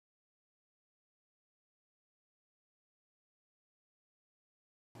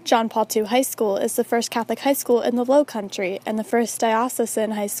John Paul II High School is the first Catholic high school in the Lowcountry and the first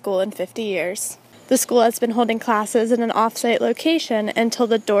diocesan high school in 50 years. The school has been holding classes in an off-site location until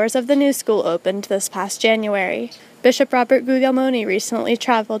the doors of the new school opened this past January. Bishop Robert Guglielmone recently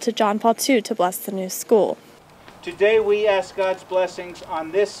traveled to John Paul II to bless the new school. Today we ask God's blessings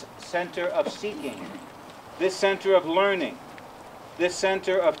on this center of seeking, this center of learning, this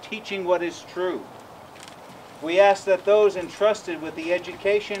center of teaching what is true. We ask that those entrusted with the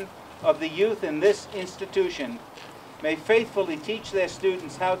education of the youth in this institution may faithfully teach their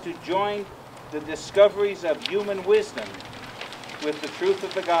students how to join the discoveries of human wisdom with the truth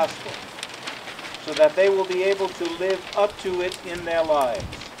of the gospel, so that they will be able to live up to it in their lives.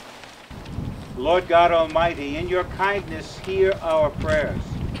 Lord God Almighty, in your kindness, hear our prayers.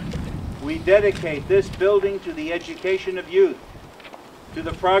 We dedicate this building to the education of youth, to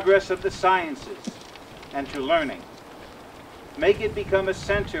the progress of the sciences, and to learning. Make it become a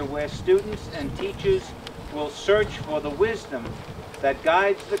center where students and teachers will search for the wisdom that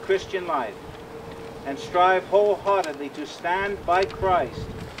guides the Christian life and strive wholeheartedly to stand by Christ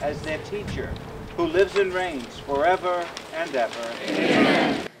as their teacher, who lives and reigns forever and ever.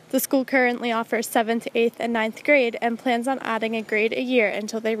 Amen. The school currently offers 7th, 8th, and 9th grade and plans on adding a grade a year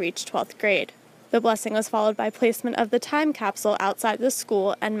until they reach 12th grade. The blessing was followed by placement of the time capsule outside the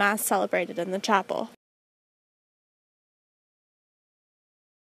school and Mass celebrated in the chapel.